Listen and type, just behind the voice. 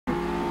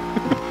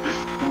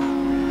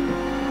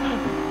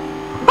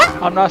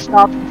I'm not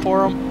stopping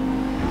for him.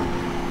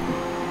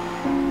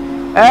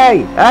 Hey,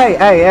 hey,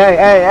 hey, hey,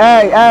 hey,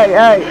 hey, hey,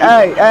 hey,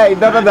 hey, hey,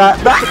 none of that.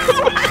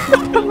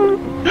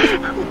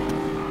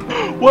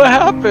 What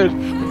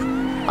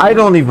happened? I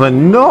don't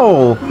even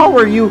know. How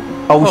are you?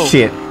 Oh,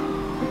 shit.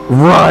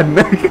 Run.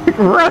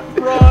 Run.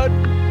 Run.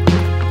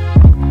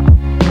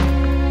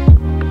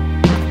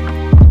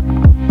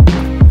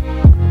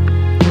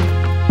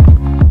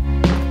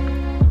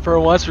 For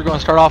once, we're going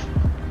to start off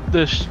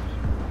this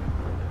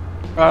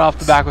right off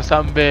the back with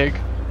something big.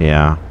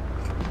 Yeah.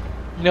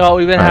 You know what?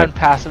 We've been having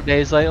passive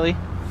days lately.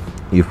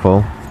 You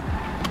full?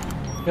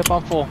 Yep,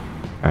 I'm full.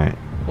 Alright.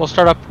 We'll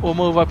start up. We'll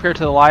move up here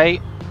to the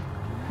light,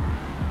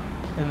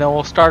 and then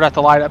we'll start at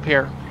the light up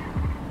here.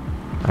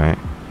 Alright.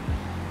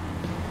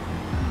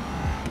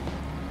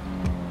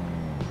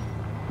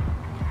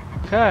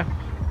 Okay.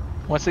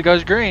 Once it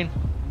goes green.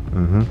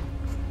 Mm-hmm.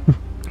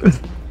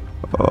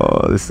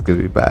 Oh, this is gonna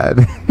be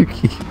bad.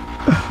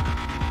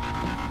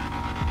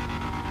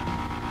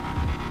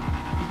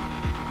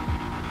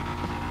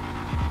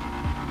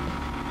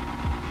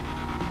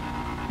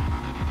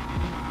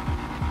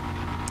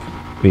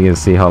 We can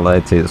see how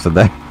light it is, so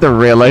that the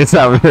real lights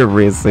out here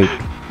racing.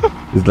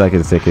 It's like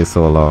it's taking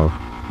so long.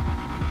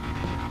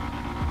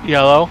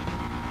 Yellow.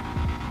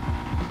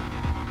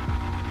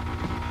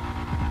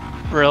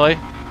 Really?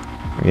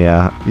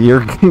 Yeah,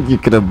 you're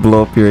gonna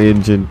blow up your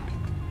engine.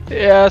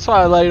 Yeah, that's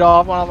why I laid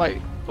off. And I'm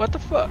like, what the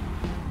fuck?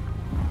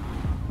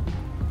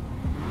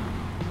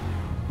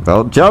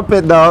 Don't jump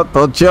it now.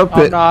 Don't jump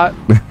it. I'm not.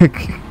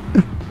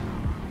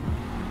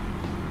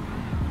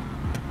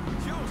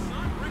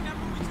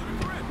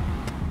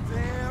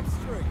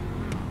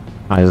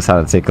 I just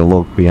had to take a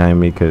look behind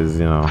me because,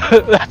 you know.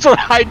 That's what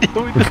I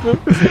do.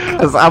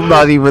 Because I'm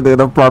not even in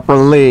a proper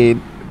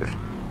lane.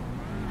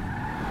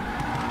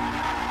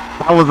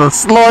 That was the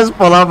slowest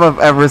pull up I've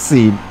ever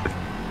seen.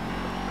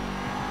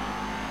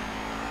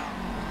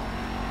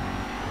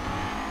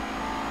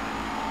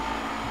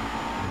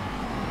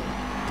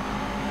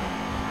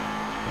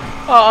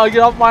 Get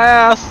off my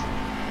ass.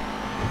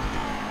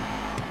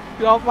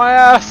 Get off my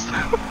ass.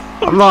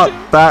 I'm not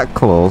that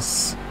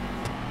close.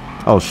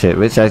 Oh shit,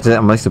 which exit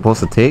am I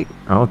supposed to take?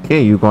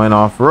 Okay, you going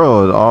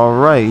off-road.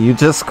 Alright, you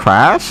just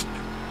crashed?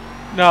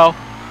 No.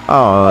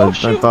 Oh,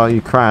 I thought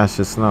you crashed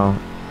just now.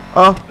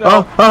 Oh,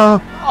 no.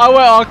 Oh. I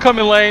went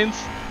oncoming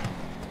lanes.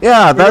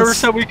 Yeah, we never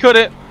said we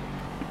couldn't.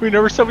 We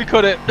never said we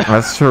couldn't.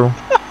 That's true.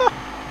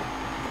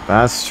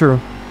 That's true.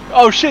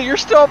 Oh shit, you're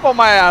still up on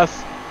my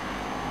ass.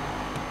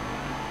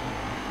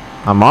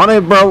 I'm on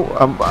it, bro.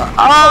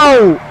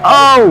 Oh!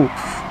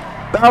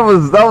 That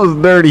was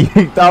dirty.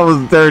 That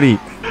was dirty.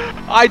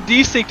 I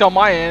desynced on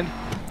my end.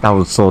 That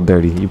was so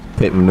dirty. You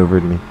pit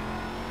maneuvered me.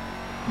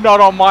 Not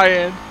on my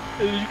end.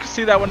 You can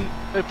see that when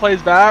it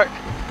plays back.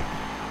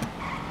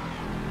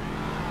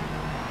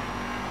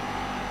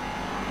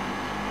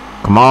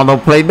 Come on,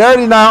 don't play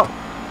dirty now.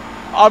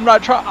 I'm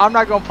not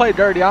gonna play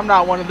dirty. I'm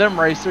not one of them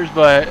racers,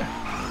 but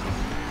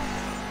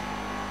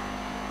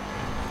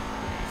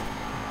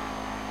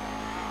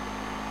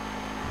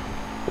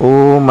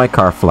oh, my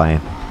car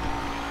flying.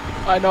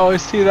 I know. I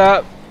see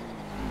that.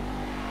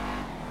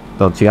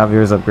 Don't you have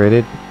yours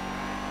upgraded?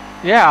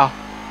 Yeah.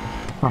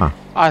 Huh.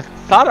 I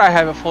thought I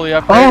have it fully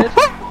upgraded.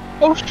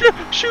 Oh shit!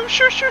 Shoot!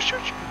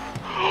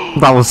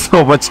 That was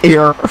so much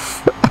air.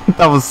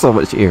 That was so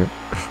much air.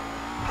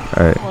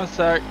 All right. One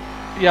sec.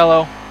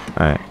 Yellow.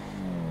 All right.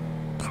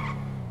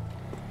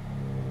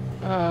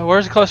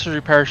 Where's the closest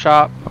repair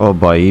shop? Oh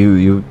boy,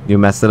 you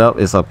messed it up.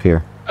 It's up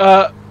here.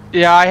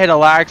 Yeah, I hit a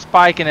lag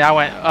spike and I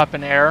went up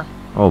in air.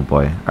 Oh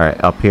boy. All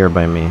right, up here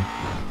by me.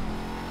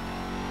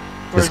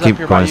 Where's just keep up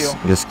here going. by you?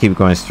 Just keep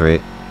going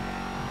straight.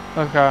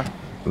 Okay.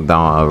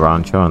 Down a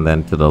Rancho, and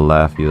then to the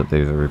left,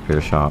 there's a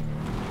repair shop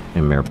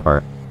in Mirror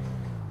Park.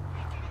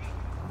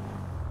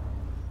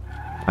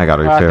 I got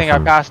a repair. I think I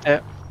passed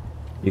it.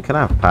 You can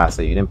have passed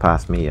it. You didn't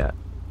pass me yet.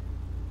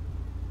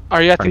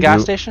 Are you at the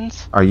gas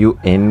stations? Are you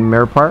in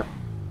Mirror Park?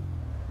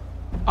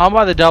 I'm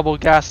by the double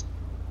gas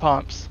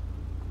pumps.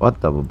 What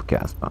double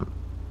gas pump?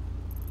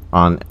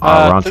 On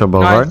Rancho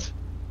Boulevard?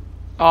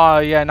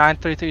 Yeah,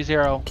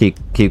 9330.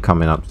 Keep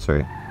coming up,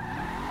 sorry.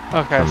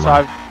 Okay, so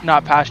I've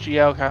not passed you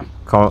yet. Okay.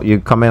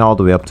 You come in all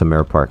the way up to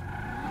Mirror Park.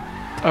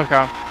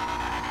 Okay.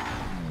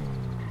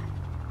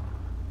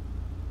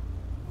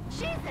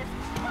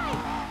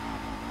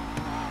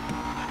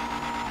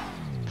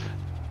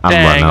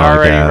 Dang, I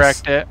already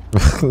wrecked it.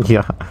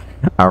 Yeah,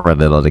 I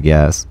ran out of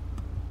gas.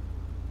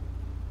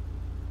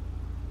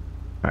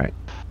 Alright.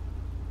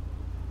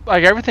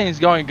 Like, everything's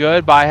going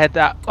good, but I had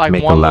that, like,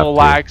 Make one little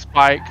lag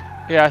spike.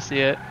 Yeah, I see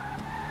it.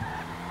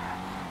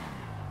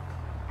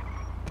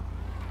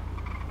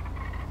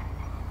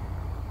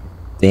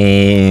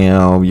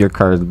 Damn, your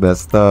car's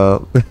messed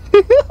up.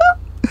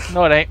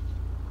 No, it ain't.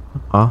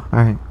 Oh,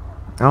 alright.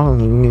 Oh,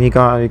 you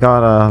got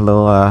a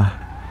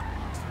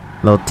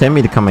little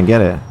Timmy to come and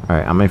get it.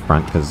 Alright, I'm in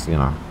front because, you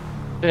know.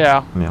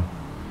 Yeah. Yeah.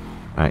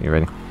 Alright, you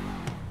ready?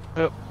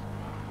 Yep.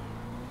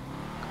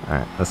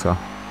 Alright, let's go.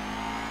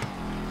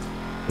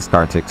 This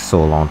car takes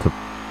so long to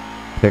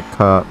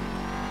pickup.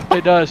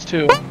 It does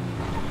too.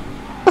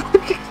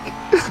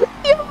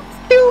 You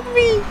almost killed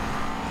me.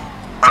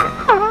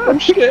 Oh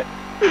shit!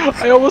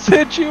 I almost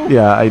hit you.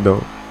 Yeah, I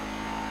know.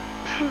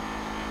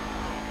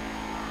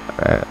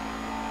 Alright.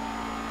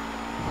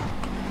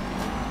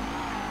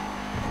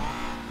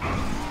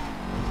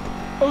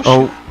 Oh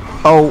shit!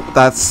 Oh,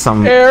 that's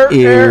some Air.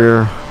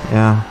 Yeah.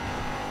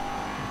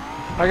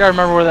 I gotta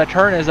remember where that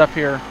turn is up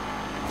here.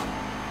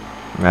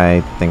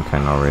 I think I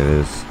know where it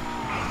is.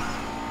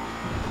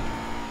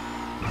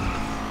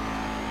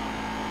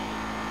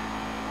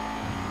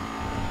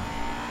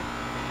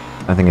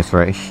 I think it's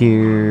right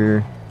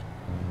here.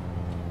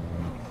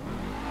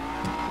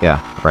 Yeah,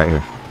 right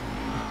here.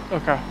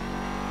 Okay.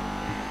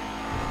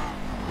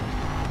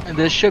 And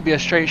this should be a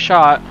straight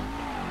shot.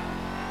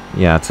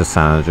 Yeah, to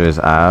San Andreas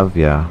Ave,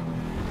 yeah.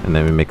 And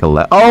then we make a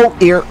left. Oh,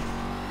 air!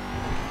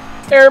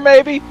 Air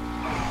maybe?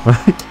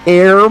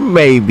 Air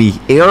maybe.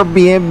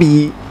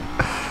 Airbnb.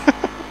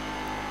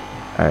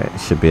 Alright,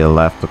 should be a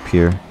left up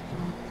here.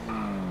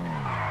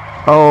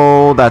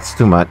 Oh, that's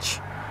too much.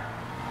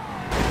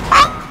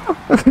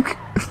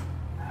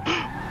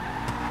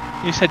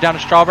 You said down to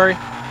Strawberry?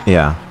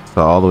 Yeah,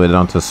 so all the way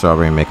down to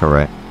Strawberry and make a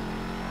right.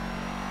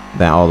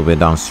 Then all the way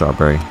down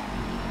Strawberry.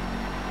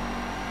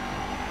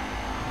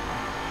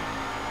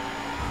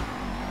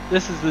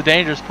 This is the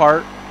dangerous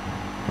part.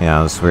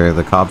 Yeah, that's where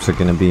the cops are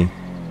gonna be.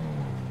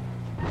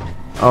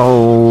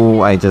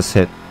 Oh, I just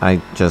took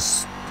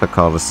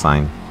out the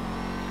sign.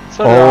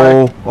 So did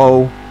I.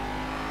 Oh.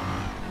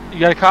 You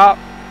got a cop?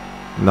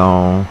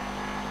 No.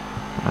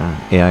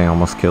 AI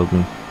almost killed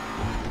me.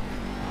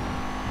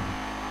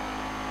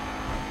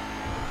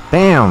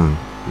 Damn,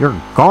 you're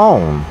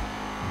gone.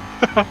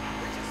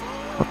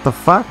 What the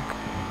fuck?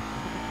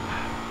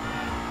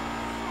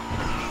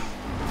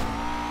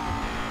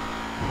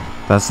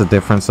 That's the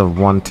difference of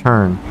one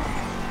turn.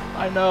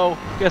 I know.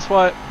 Guess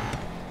what?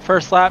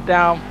 First lap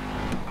down.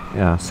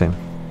 Yeah, same.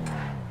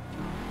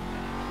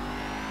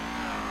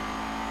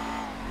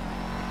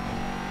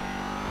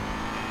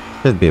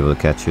 Should be able to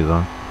catch you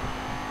though.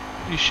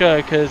 You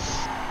should, cause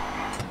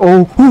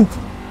oh. Whew.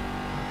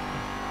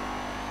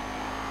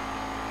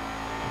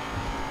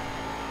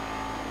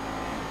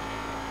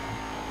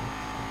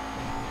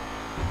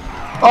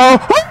 Oh.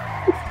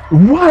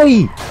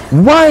 Why?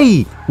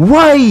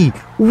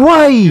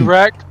 you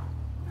wrecked.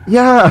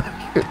 Yeah,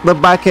 the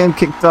back end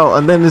kicked out,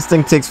 and then this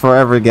thing takes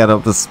forever to get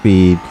up to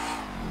speed.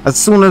 As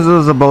soon as it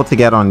was about to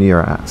get on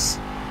your ass.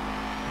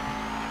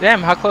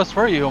 Damn, how close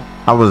were you?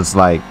 I was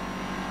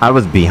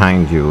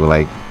behind you.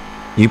 Like,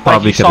 you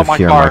probably could have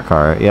heard my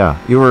car. Yeah,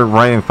 you were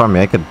right in front of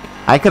me.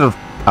 I could have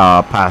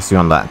passed you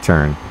on that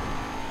turn.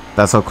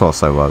 That's how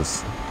close I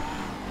was.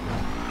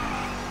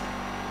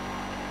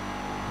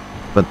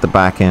 But the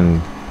back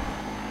end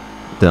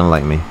didn't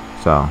like me,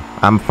 so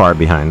I'm far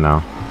behind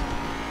now.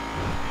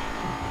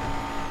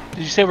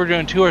 Did you say we're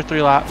doing 2 or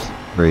 3 laps?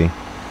 3.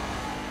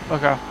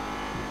 Okay.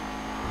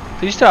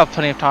 So you still have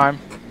plenty of time.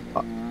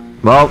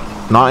 Well,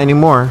 not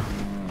anymore.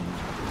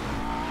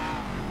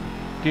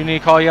 Do you need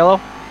to call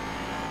yellow?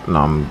 No,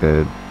 I'm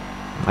good.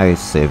 I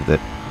saved it.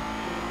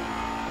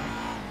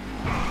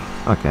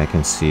 Okay, I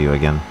can see you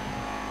again.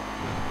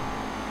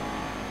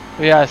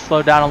 But yeah,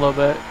 slow down a little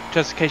bit,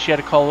 just in case you had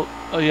to call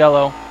a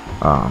yellow.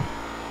 Oh,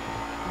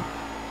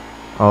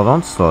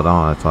 don't slow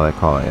down. That's all I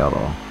call it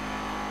yellow.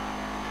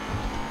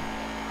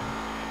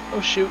 Oh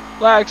shoot,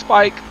 lag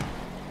spike.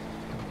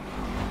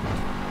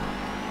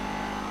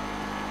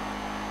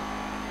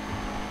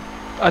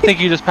 I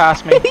think you just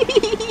passed me.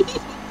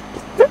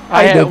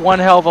 I had one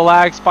hell of a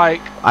lag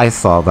spike. I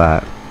saw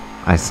that.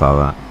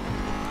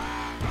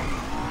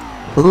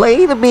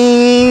 Later,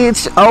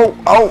 bitch.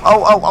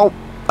 Oh.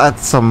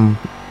 That's some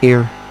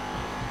ear.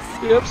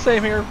 Yep,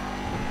 same here.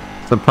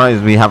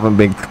 Surprised we haven't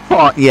been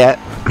caught yet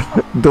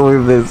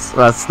doing this.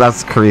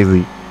 That's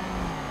crazy.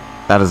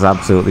 That is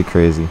absolutely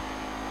crazy.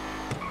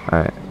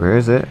 Alright, where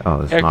is it?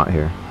 Oh, it's not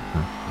here.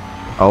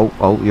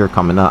 Oh, you're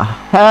coming up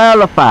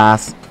hella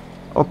fast.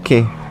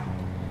 Okay.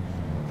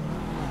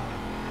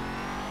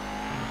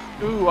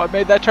 Ooh, I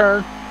made that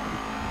turn.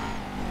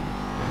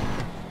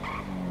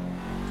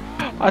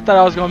 I thought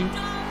I was going to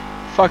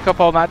fuck up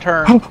on that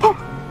turn.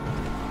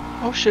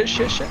 Oh shit.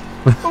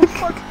 Oh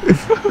fuck.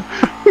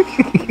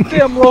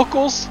 Damn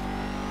locals.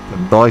 The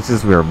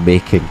noises we are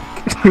making.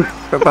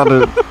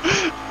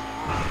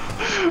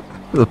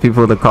 The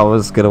people in the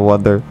comments gonna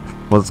wonder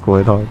what's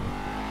going on.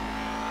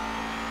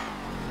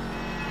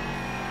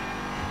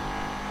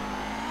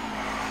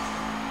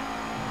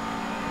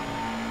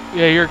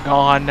 Yeah, you're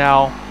gone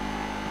now.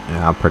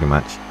 Yeah, pretty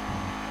much.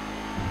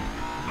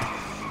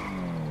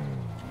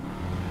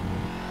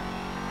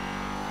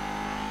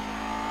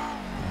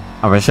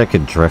 I wish I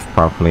could drift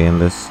properly in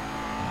this.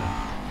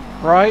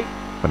 Right?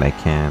 But I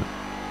can't.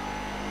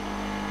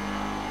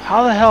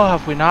 How the hell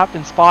have we not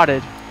been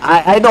spotted?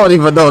 I don't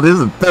even know. This is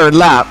the 3rd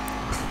lap.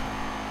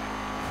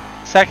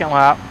 2nd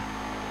lap.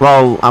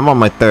 Well, I'm on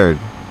my 3rd.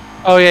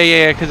 Oh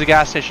yeah, because the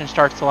gas station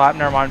starts the lap.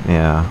 Never mind.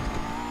 Yeah.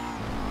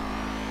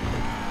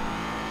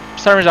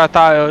 some reason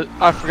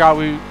I forgot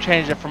we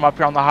changed it from up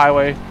here on the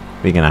highway.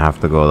 We're gonna have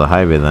to go to the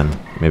highway then.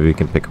 Maybe we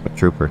can pick up a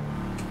trooper.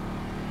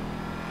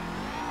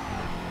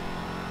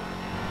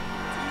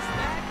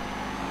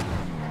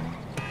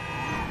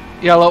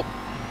 Yellow.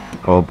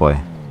 Oh boy.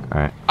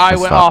 Alright. I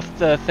went off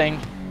the thing.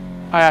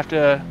 I have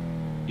to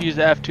use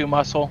the F2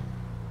 muscle.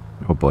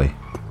 Oh boy.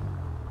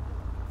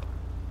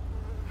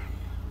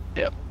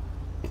 Yep.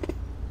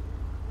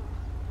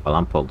 Well,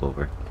 I'm pulled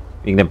over.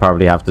 You're gonna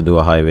probably have to do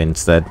a highway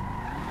instead.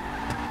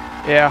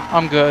 Yeah,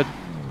 I'm good.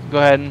 Go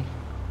ahead and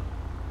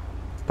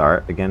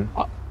start again.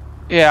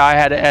 Yeah, I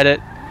had to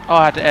edit.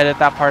 I'll have to edit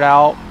that part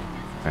out.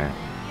 Alright.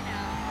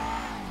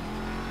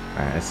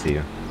 Alright, I see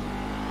you.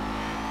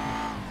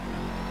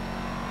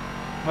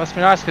 Must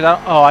be nice because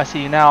I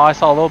see you now. I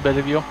saw a little bit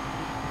of you.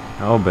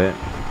 A little bit.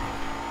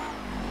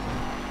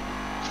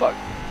 Fuck.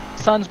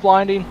 Sun's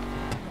blinding.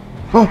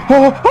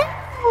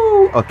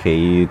 Okay,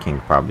 you can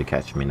probably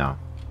catch me now.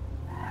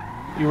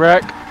 You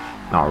wreck?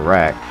 Not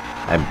wreck.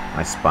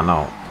 I spun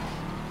out.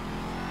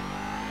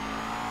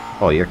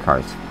 Oh, your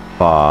car's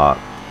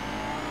fucked.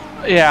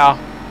 Yeah.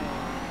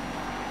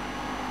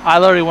 I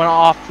literally went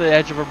off the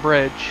edge of a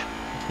bridge.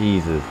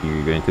 Jesus,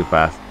 you're going too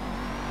fast.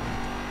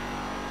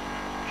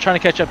 Trying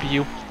to catch up to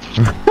you.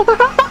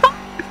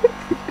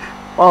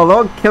 Oh,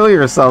 don't kill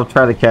yourself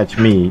trying to catch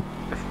me.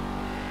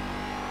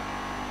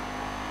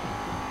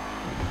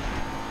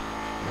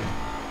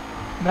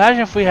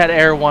 Imagine if we had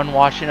Air 1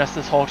 watching us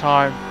this whole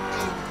time.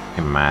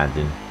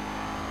 Imagine.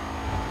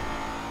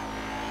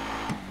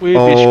 We'd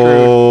be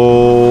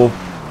screwed.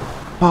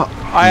 Fuck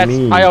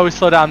I always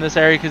slow down this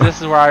area because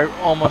this is where I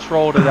almost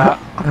rolled it at.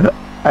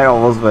 I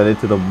almost went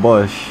into the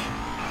bush.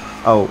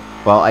 Oh,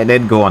 well, I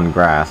did go on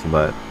grass,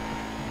 but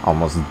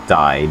almost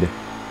died.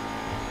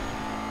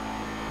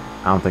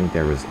 I don't think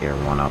there was Air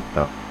 1 up,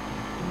 though.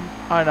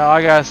 I know,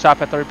 I gotta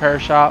stop at the repair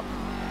shop.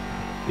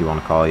 You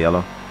want to call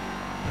Yellow?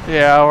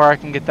 Yeah, where I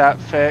can get that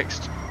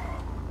fixed.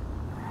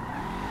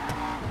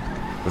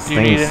 Do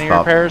you need any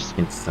repairs?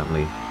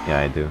 Instantly.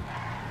 Yeah, I do.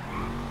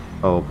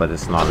 Oh, but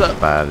it's not as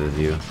bad as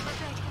you.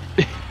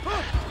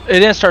 It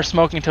didn't start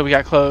smoking until we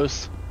got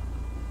close.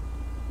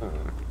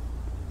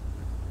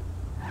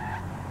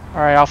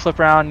 Alright, I'll flip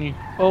around. And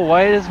oh,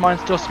 why is mine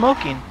still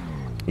smoking?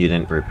 You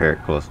didn't repair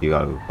it close. You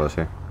gotta go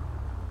closer.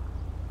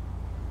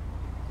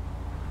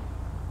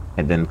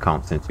 It didn't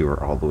count since you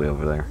were all the way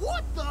over there.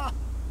 What the?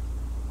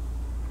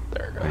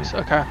 There it goes.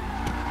 Okay.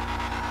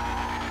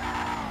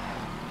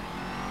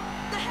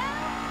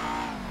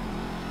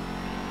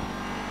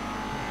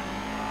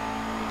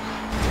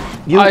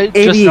 You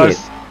idiot!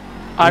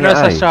 I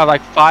noticed I still have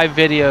like 5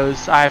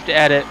 videos I have to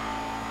edit.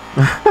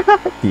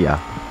 Yeah,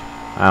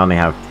 I only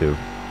have 2.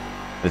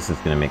 This is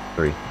gonna make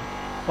 3.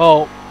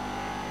 Well,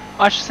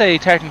 I should say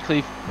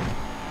technically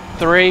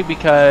 3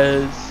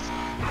 because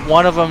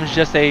one of them is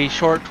just a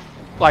short,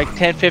 like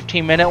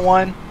 10-15 minute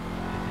one,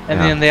 and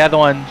then the other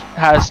one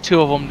has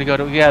 2 of them to go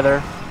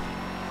together.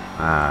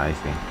 Ah, I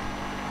see.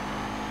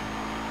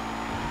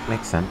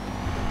 Makes sense.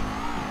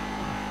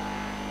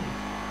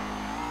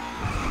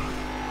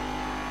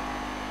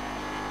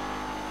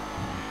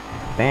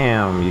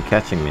 Damn, you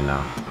catching me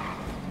now.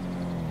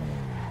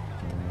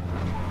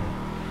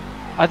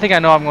 I think I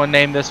know I'm going to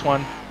name this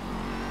one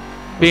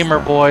Beamer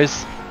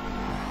Boys.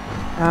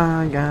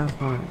 Ah, guys,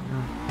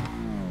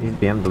 these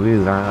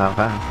BMWs aren't that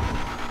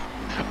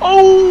fast.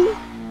 Oh!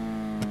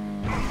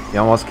 You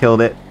almost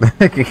killed it.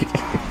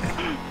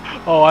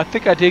 Oh, I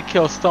think I did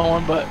kill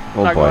someone, but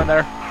not going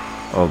there.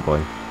 Oh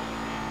boy.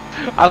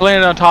 I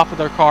landed on top of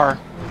their car.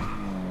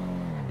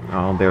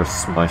 Oh, they're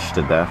smushed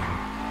to death.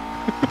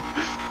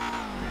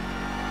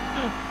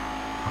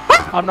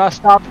 I'm not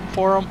stopping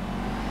for them.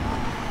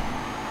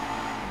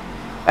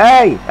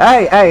 Hey,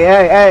 hey, hey,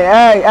 hey, hey,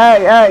 hey,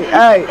 hey, hey,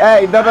 hey,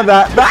 hey, none of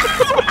that.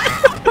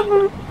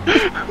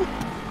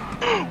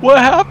 What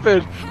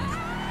happened?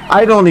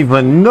 I don't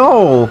even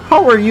know.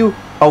 How are you?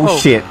 Oh,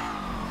 shit.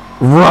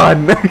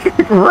 Run.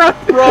 Run.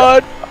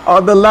 Run.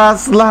 On the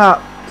last lap.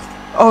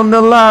 On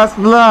the last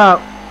lap.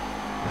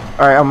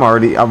 Alright, I'm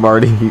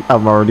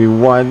already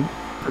won.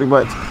 Pretty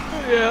much.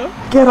 Yeah.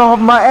 Get off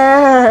my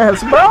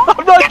ass, bro.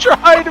 I'm not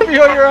trying to be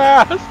on your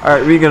ass.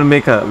 Alright, we're gonna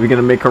make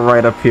a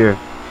right up here.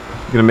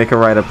 We're gonna make a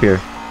right up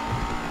here.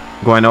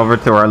 Going over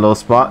to our little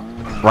spot.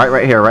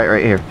 Right here,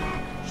 right here.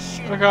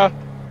 Okay.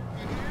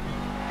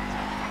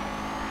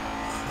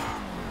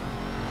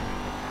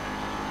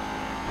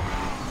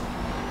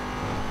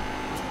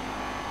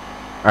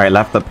 Alright,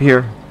 left up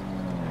here.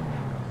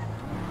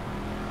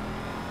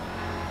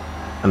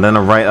 And then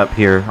a right up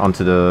here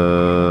onto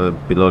the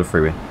below the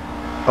freeway.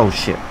 Oh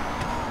shit.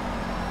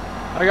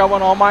 I got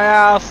one on my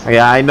ass.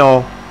 Yeah, I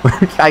know.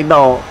 I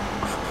know.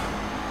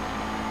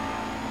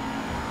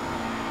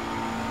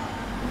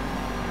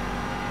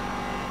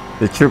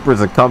 The troopers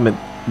are coming.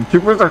 The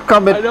troopers are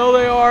coming. I know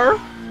they are.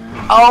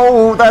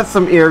 Oh, that's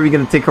some air. We're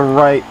gonna take a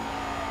right.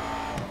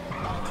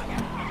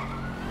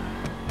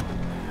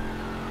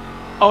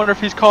 I wonder if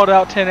he's called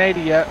out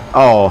 1080 yet.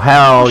 Oh,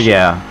 hell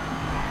yeah.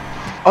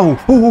 Oh,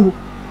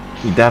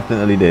 he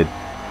definitely did.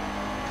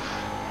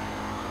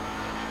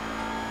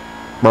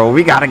 Bro,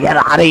 we gotta get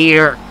out of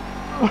here.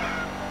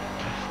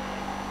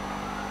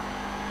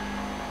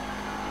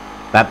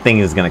 That thing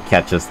is gonna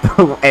catch us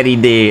any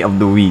day of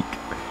the week.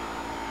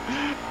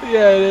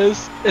 Yeah, it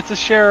is. It's a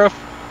sheriff.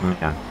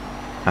 Yeah.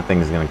 That thing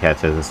is gonna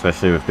catch us,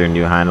 especially with their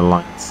new handle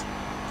lines.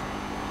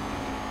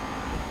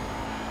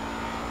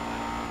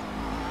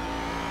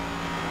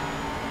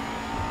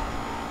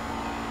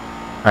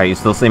 Alright, you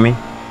still see me?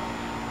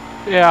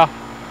 Yeah.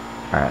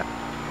 Alright.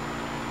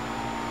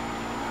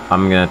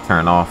 I'm gonna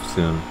turn off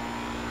soon.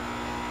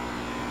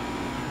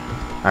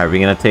 Alright, we're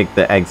gonna take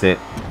the exit.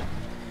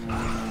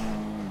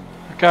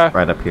 Okay.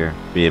 Right up here.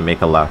 We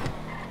make a left.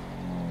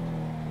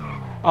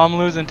 I'm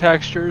losing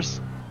textures.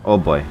 Oh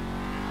boy.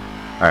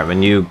 Alright,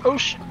 when you... Oh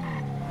shit.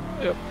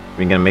 Yep.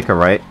 We're gonna make a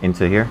right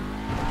into here.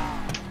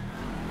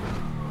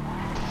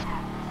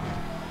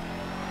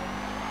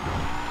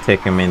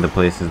 Take them into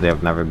places they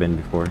have never been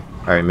before.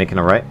 Alright, making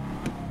a right.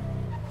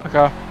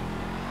 Okay.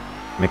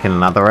 Making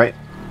another right.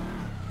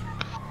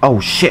 Oh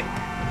shit!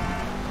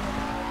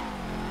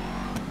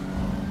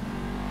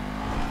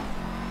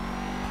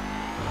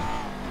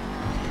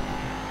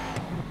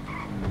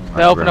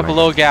 They open up a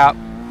little gap.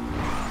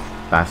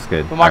 That's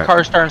good. But my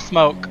car's starting to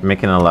smoke.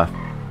 Making a left.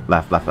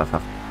 Left.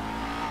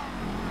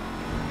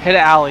 Hit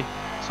an alley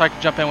so I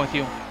can jump in with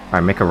you.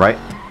 Alright, make a right.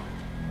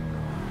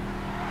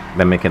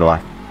 Then make it a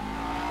left.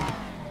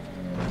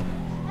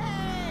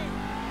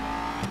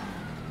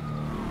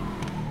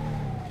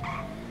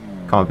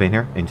 Come up in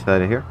here,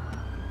 inside of here.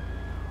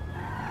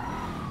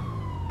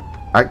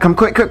 Alright, come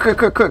quick. Get in!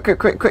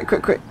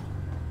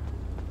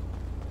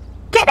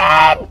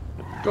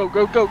 Go.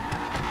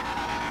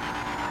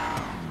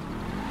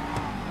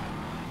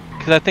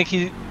 Because I think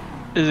he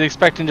is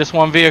expecting just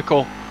one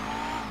vehicle.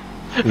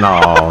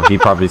 No, he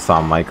probably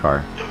saw my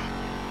car.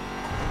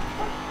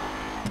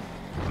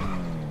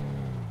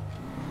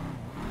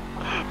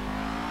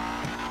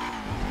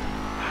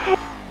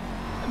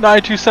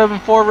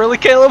 $9274, really,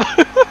 Caleb?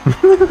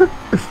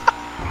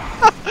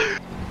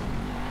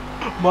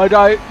 My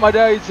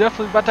dad's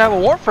definitely about to have a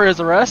warrant for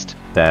his arrest.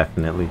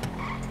 Definitely.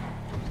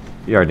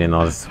 You already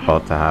know this is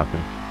about to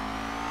happen.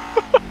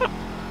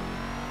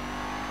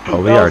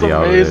 Oh, we already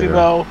out of there. Amazing,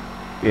 though.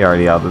 We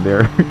already out of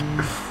there.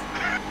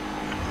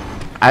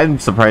 I'm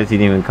surprised he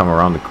didn't even come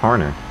around the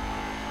corner.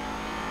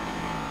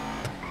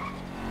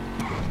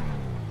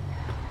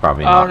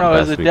 Probably not. I don't know,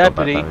 as a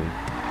deputy.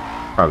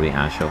 Probably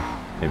Anshel,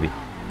 maybe.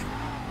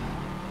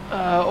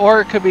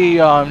 Or it could be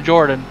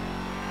Jordan.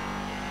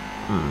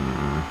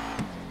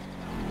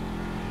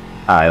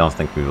 I don't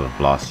think we would have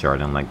lost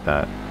Jordan like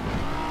that.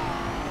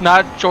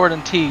 Not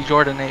Jordan T,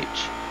 Jordan H.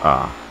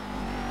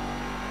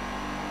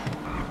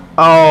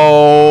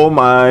 Oh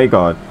my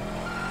god.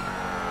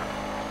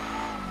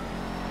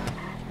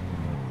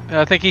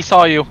 I think he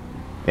saw you.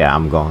 Yeah,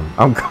 I'm going.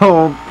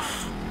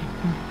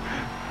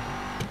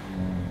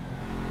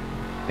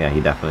 Yeah,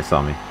 he definitely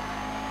saw me.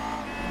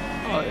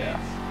 Oh yeah.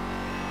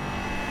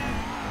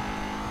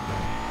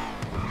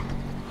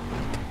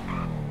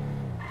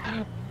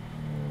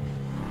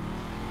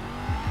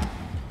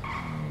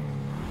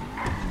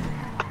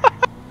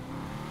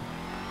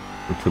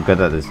 I'm too good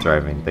at this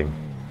driving thing.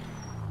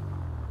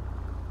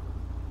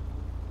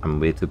 I'm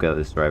way too good at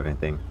this driving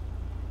thing.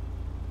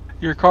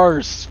 Your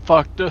car's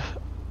fucked to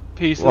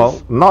pieces. Well,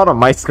 not on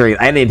my screen.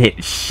 I didn't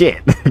hit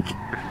shit.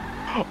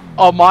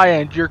 On my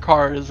end, your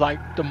car is like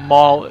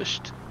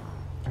demolished.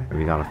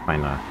 We gotta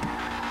find a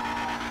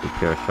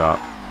repair shop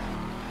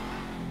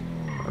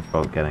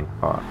without getting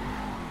caught.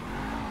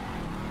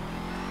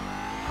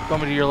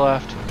 Coming to your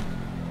left.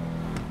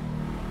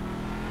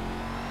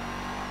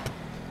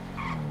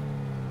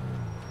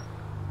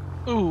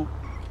 Ooh.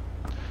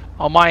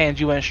 On my end,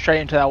 you went straight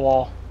into that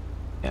wall.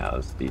 Yeah, that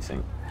was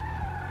decent.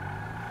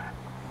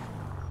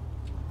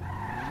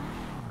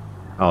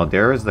 Oh,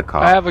 there is the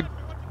cop. I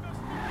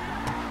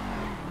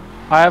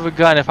have a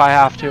gun if I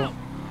have to.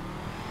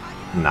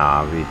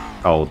 Nah,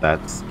 oh,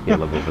 that's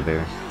Caleb over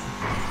there.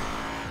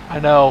 I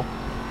know.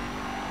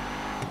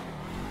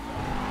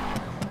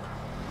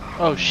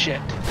 Oh shit.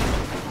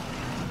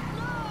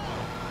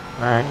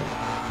 Alright.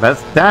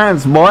 Let's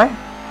dance, boy!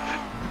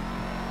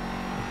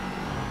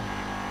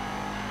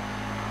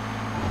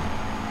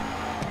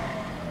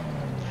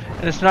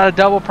 And it's not a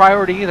double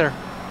priority either.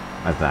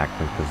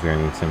 Exactly, because we're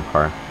in the same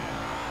car.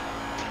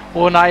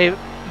 Well,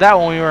 that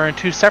one we were in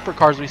two separate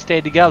cars, we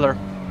stayed together.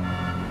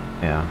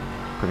 Yeah,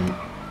 pretty much.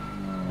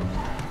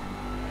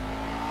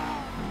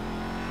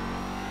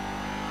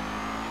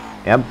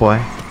 Yeah, boy.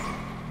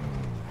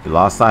 You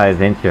lost eyes,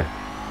 didn't you?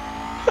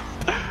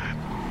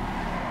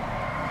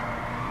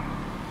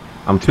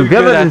 I'm too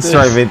good at this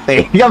driving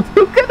thing. I'm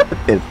too good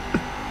at this.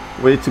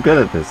 Way too good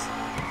at this.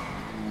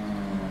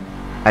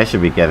 I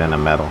should be getting a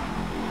medal.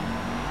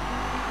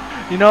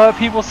 You know what?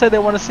 People say they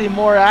want to see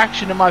more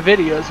action in my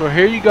videos. Well,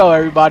 here you go,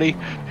 everybody.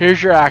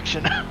 Here's your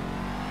action.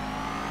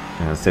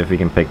 Yeah, see if we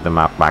can pick the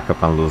map back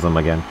up and lose them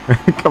again.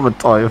 Come and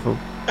toy with them.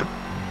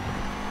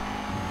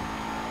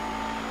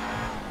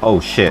 Oh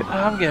shit.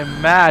 I'm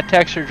getting mad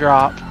texture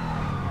drop.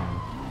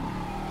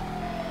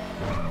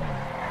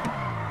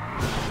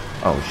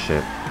 Oh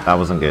shit. That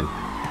wasn't good.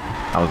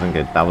 That wasn't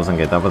good. That wasn't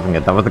good. That wasn't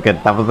good. That wasn't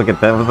good. That wasn't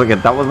good. That wasn't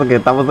good. That wasn't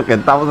good. That wasn't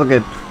good. That wasn't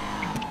good.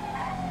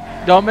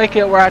 Don't make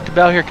it where I have to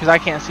bail here because I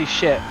can't see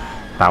shit.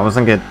 That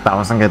wasn't good. That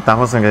wasn't good. That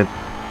wasn't good.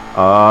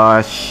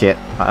 Oh shit.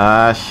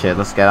 Shit.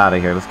 Let's get out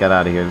of here. Let's get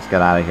out of here. Let's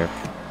get out of here.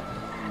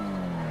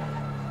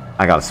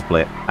 I gotta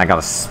split. I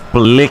gotta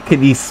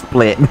splickety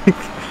split.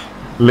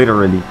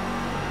 Literally.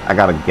 I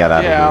gotta get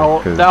out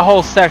of here. Yeah, that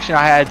whole section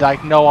I had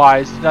like no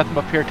eyes, nothing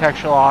but pure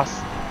texture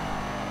loss.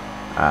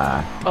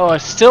 Oh,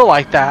 it's still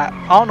like that.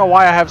 I don't know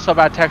why I have so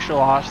bad texture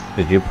loss.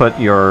 Did you put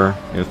your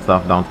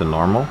stuff down to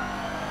normal?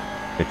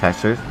 Your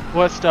textures?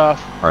 What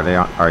stuff?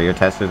 Are your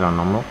textures on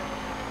normal?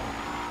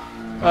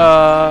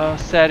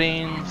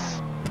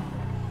 Settings,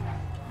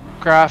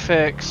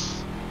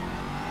 graphics,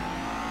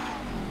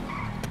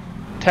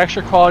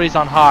 texture quality's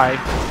on high.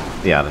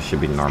 Yeah, that should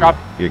be normal.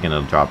 You're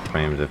gonna drop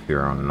frames if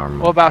you're on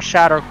normal. What about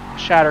shatter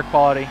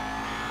quality?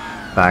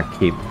 That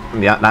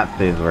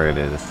stays where it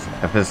is.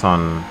 If it's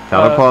on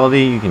shadow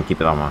quality, you can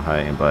keep it on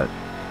high, but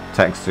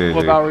textures.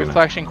 What about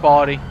reflection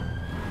quality?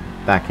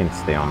 That can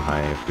stay on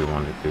high if you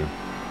wanted to.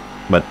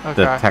 But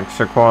the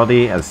texture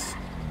quality,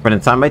 when the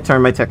time I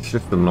turn my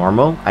textures to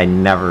normal, I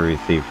never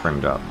receive frame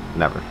drop.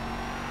 Never.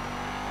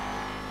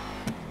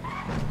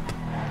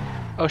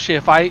 Oh shit,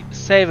 if I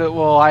save it,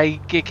 will I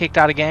get kicked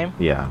out of game?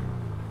 Yeah.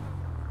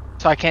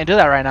 So I can't do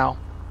that right now.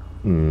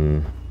 I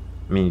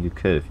mean, you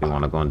could if you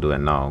want to go and do it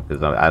now,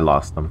 because I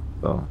lost them,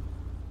 so.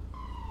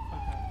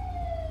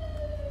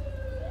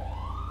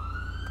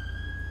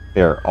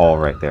 They're all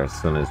right there as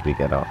soon as we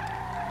get out.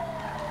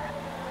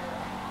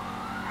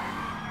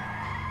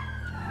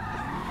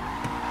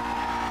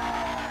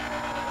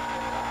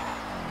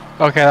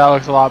 Okay, that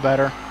looks a lot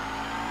better.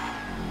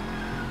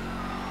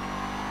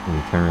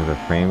 In terms of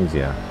frames,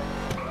 yeah.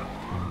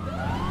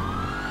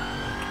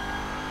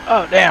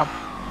 Oh, damn.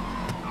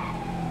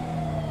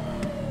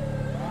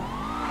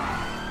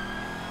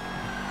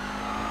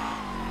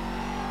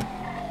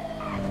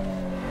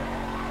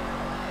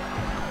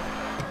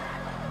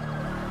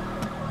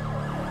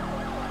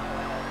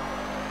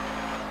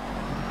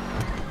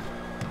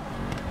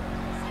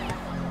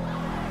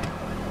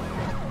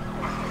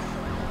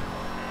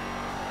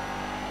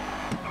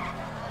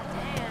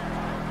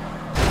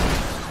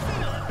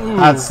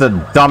 That's the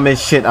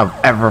dumbest shit I've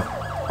ever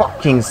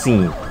fucking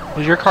seen.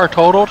 Was your car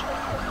totaled?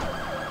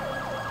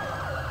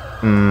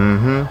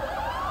 Mm-hmm.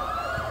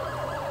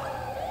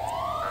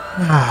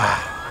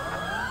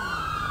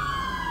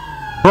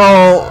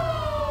 Bro.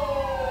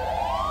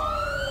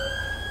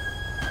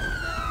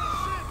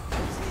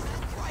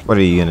 What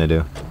are you gonna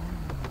do?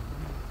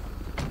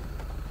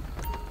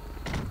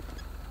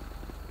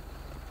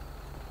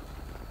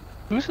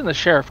 Who's in the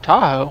Sheriff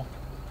Tahoe?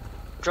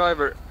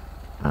 Driver.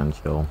 And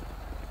chill.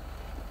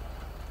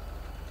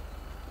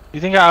 You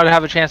think I would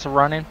have a chance of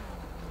running?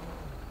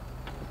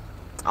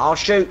 I'll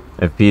shoot.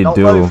 If you Don't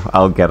do, move.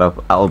 I'll get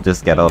up. I'll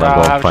just get out and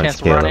go and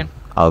punch Caleb.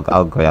 I'll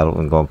go out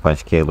and go and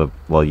punch Caleb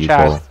while you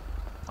go.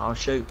 I'll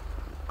shoot.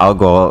 I'll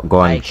go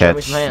and Hey,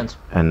 catch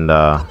and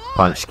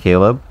punch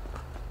Caleb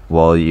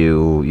while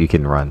you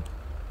can run.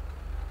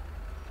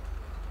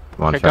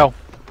 Okay, go.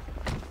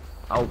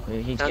 Oh,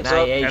 he's Hands getting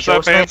up, hands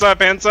up, hands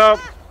up, hands up.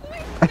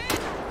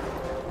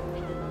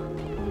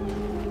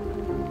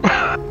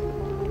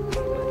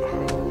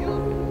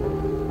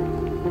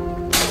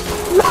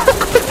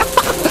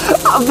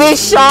 They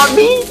shot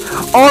me.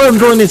 All I'm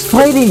doing is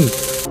fighting.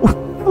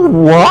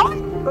 What?